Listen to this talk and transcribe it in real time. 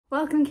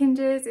Welcome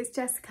kindreds, it's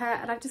Jessica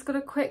and I've just got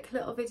a quick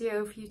little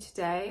video for you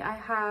today. I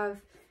have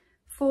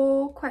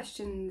 4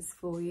 questions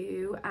for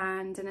you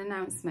and an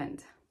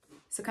announcement.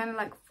 So kind of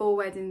like 4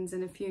 weddings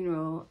and a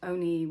funeral,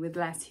 only with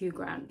less Hugh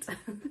Grant.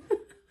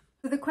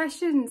 So the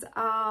questions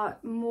are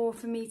more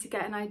for me to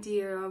get an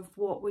idea of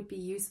what would be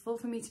useful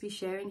for me to be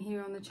sharing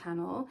here on the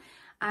channel.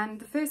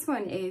 And the first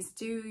one is,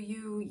 do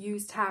you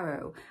use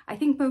tarot? I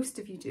think most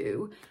of you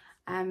do,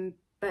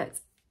 but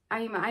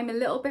I'm a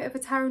little bit of a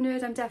tarot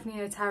nerd. I'm definitely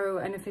a tarot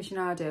and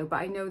aficionado, but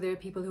I know there are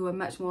people who are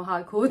much more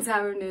hardcore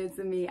tarot nerds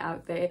than me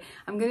out there.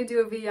 I'm going to do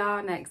a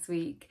VR next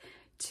week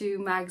to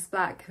Mags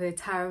Black, the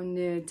tarot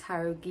nerd,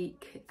 tarot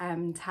geek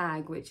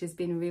tag, which has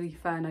been really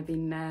fun. I've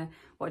been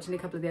watching a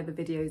couple of the other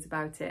videos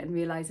about it and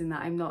realising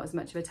that I'm not as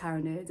much of a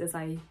tarot nerd as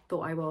I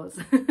thought I was.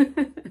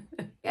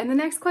 And the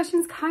next question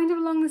is kind of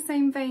along the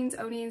same veins,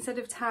 only instead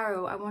of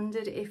tarot, I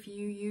wondered if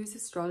you use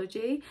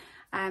astrology.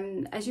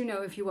 As you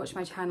know, if you watch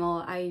my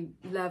channel, I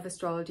love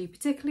astrology,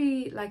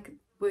 particularly like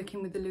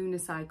working with the lunar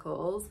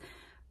cycles,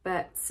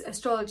 but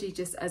astrology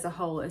just as a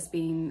whole has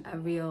been a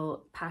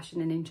real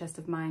passion and interest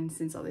of mine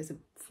since, oh, there's a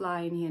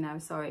fly in here now,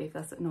 sorry if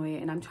that's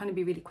annoying, and I'm trying to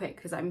be really quick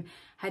because I'm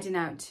heading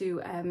out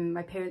to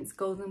my parents'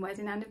 golden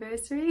wedding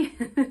anniversary.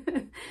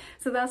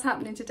 So that's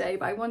happening today,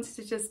 but I wanted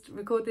to just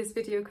record this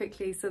video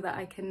quickly so that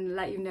I can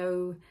let you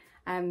know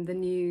the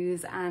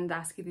news and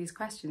ask you these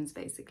questions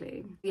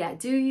basically. Yeah,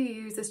 do you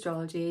use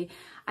astrology?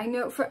 I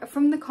know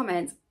from the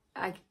comments,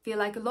 I feel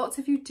like lots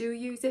of you do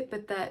use it,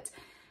 but that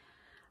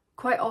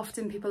quite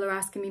often people are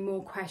asking me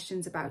more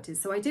questions about it.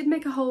 So I did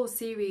make a whole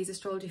series,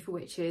 Astrology for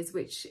Witches,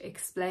 which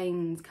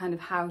explains kind of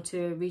how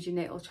to read your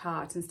natal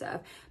chart and stuff.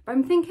 But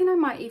I'm thinking I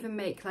might even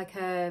make like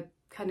a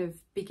kind of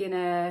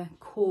beginner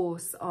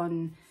course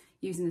on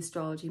using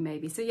astrology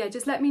maybe. So yeah,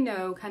 just let me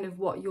know kind of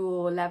what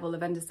your level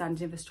of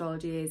understanding of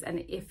astrology is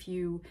and if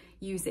you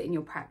use it in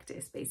your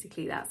practice.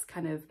 Basically, that's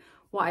kind of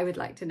what I would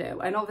like to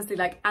know. And obviously,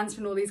 like,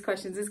 answering all these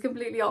questions is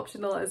completely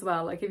optional as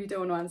well. Like, if you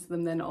don't want to answer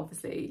them, then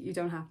obviously you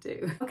don't have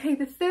to. Okay,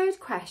 the third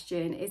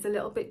question is a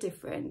little bit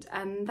different,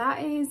 and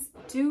that is,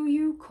 do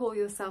you call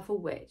yourself a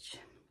witch?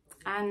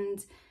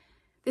 And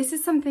this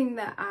is something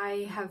that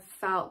I have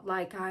felt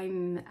like I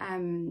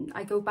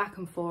go back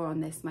and forth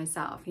on this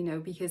myself, you know,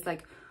 because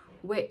like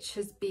witch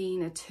has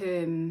been a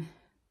term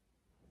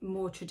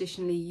more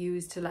traditionally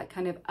used to like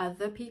kind of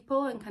other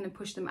people and kind of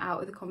push them out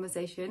of the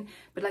conversation,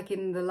 but like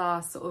in the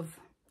last sort of,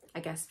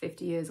 I guess,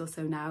 50 years or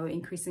so now,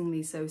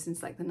 increasingly so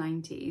since like the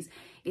 90s,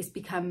 it's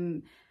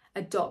become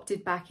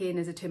adopted back in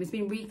as a term. It's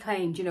been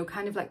reclaimed, you know,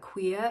 kind of like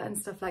queer and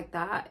stuff like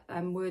that,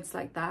 words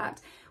like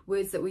that,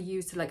 words that were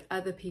used to like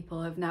other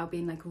people have now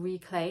been like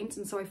reclaimed.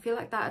 And so I feel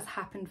like that has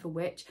happened for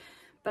witch,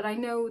 but I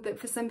know that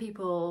for some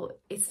people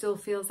it still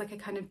feels like a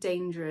kind of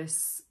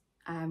dangerous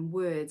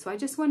word. So I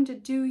just wonder,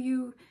 do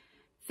you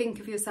think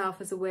of yourself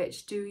as a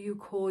witch? Do you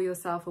call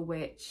yourself a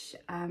witch?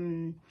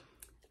 And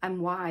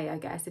why, I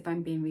guess, if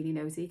I'm being really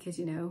nosy, because,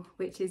 you know,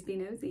 witches be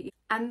nosy.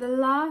 And the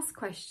last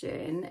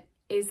question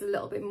is a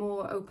little bit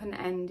more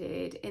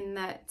open-ended in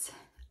that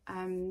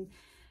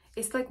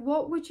it's like,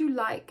 what would you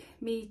like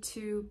me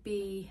to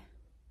be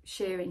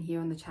sharing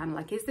here on the channel?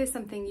 Like, is there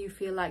something you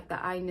feel like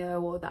that I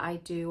know or that I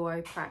do or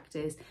I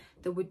practice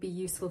that would be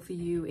useful for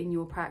you in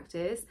your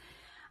practice?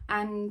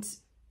 And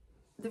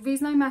the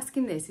reason I'm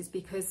asking this is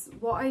because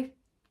what I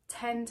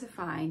tend to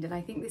find, and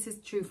I think this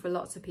is true for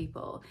lots of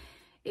people,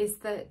 is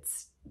that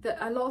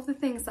a lot of the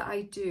things that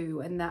I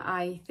do and that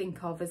I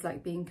think of as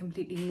like being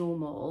completely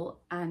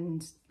normal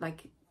and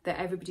like that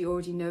everybody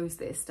already knows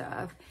this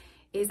stuff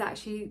is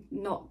actually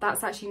not,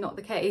 that's actually not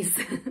the case.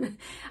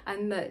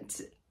 And that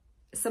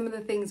some of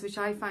the things which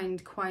I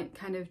find quite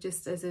kind of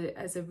just as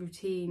a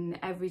routine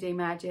everyday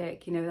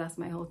magic, you know, that's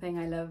my whole thing,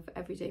 I love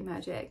everyday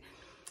magic,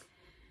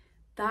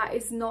 that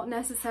is not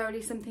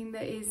necessarily something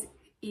that is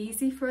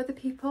easy for other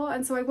people.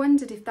 And so I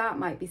wondered if that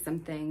might be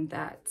something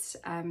that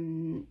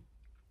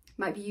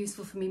might be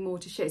useful for me more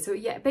to share. So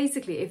yeah,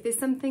 basically, if there's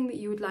something that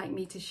you would like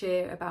me to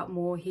share about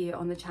more here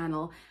on the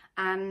channel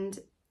and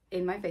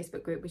in my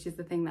Facebook group, which is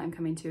the thing that I'm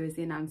coming to as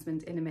the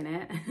announcement in a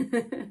minute,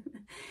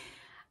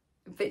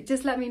 but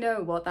just let me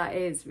know what that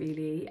is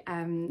really,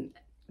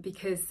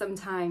 because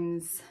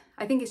sometimes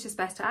I think it's just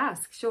best to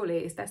ask. Surely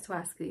it's best to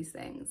ask these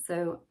things.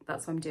 So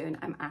that's what I'm doing,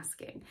 I'm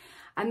asking.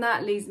 And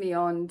that leads me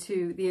on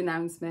to the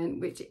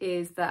announcement, which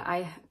is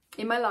that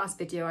in my last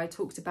video, I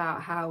talked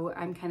about how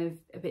I'm kind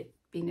of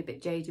being a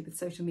bit jaded with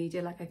social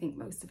media, like I think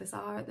most of us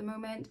are at the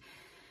moment.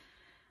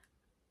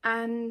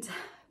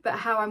 But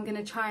how I'm going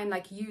to try and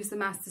like use the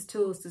master's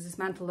tools to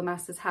dismantle the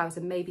master's house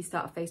and maybe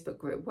start a Facebook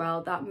group.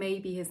 Well, that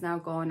maybe has now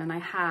gone, and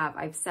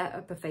I've set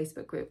up a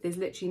Facebook group. There's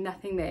literally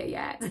nothing there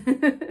yet,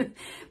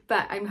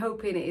 but I'm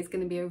hoping it is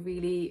going to be a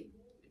really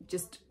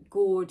just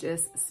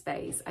gorgeous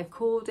space. I've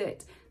called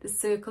it the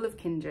Circle of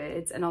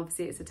Kindreds, and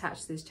obviously it's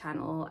attached to this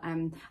channel.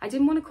 I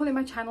didn't want to call it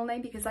my channel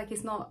name because like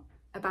it's not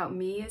about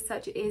me as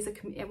such. It is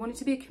I want it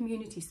to be a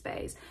community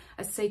space,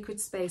 a sacred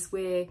space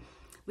where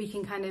we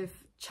can kind of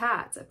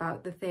chat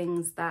about the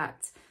things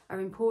that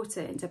are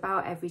important,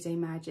 about everyday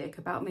magic,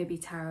 about maybe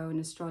tarot and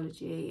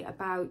astrology,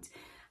 about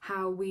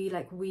how we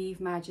like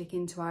weave magic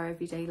into our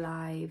everyday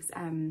lives,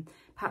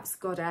 perhaps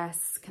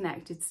goddess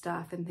connected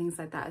stuff and things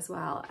like that as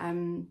well.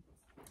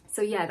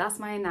 So yeah, that's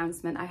my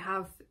announcement. I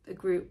have a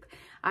group.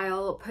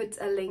 I'll put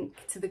a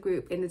link to the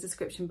group in the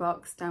description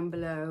box down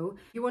below.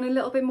 If you want a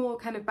little bit more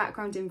kind of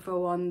background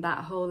info on that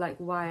whole like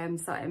why I'm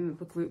starting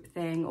a group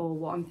thing or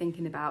what I'm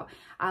thinking about,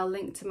 I'll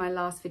link to my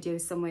last video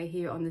somewhere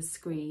here on the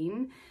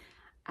screen.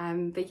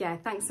 But yeah,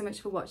 thanks so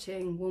much for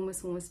watching.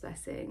 Warmest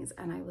blessings,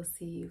 and I will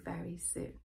see you very soon.